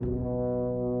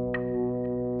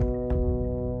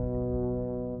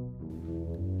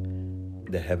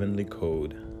The Heavenly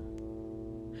Code.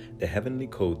 The Heavenly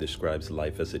Code describes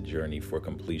life as a journey for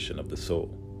completion of the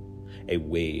soul, a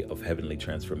way of heavenly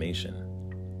transformation.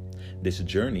 This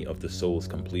journey of the soul's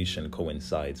completion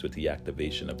coincides with the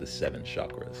activation of the 7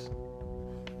 chakras.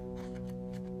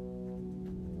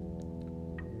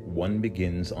 One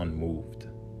begins unmoved,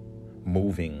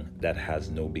 moving that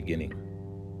has no beginning.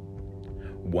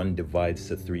 One divides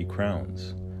to 3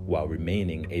 crowns while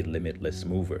remaining a limitless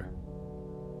mover.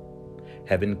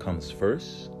 Heaven comes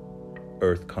first,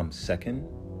 earth comes second,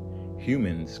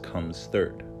 humans comes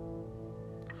third.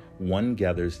 One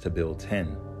gathers to build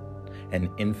 10,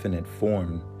 an infinite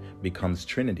form becomes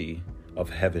trinity of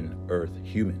heaven, earth,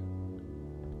 human.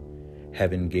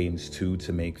 Heaven gains 2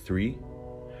 to make 3,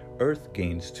 earth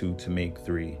gains 2 to make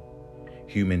 3,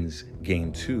 humans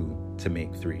gain 2 to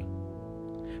make 3.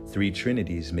 3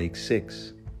 trinities make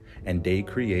 6, and they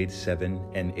create 7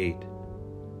 and 8.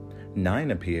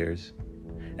 9 appears,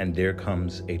 and there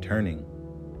comes a turning.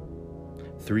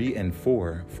 3 and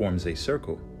 4 forms a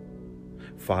circle.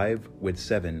 5 with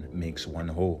 7 makes one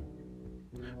whole.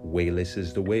 Wayless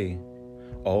is the way,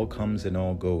 all comes and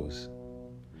all goes.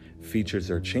 Features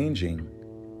are changing,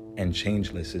 and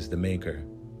changeless is the maker.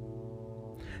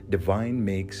 Divine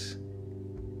makes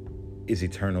is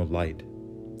eternal light.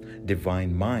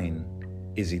 Divine mind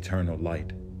is eternal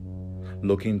light,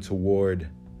 looking toward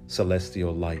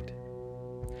celestial light.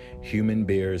 Human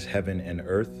bears heaven and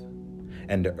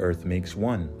the earth makes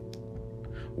one.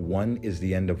 One is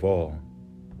the end of all,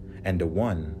 and the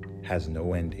one has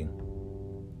no ending.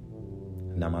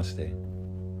 Namaste.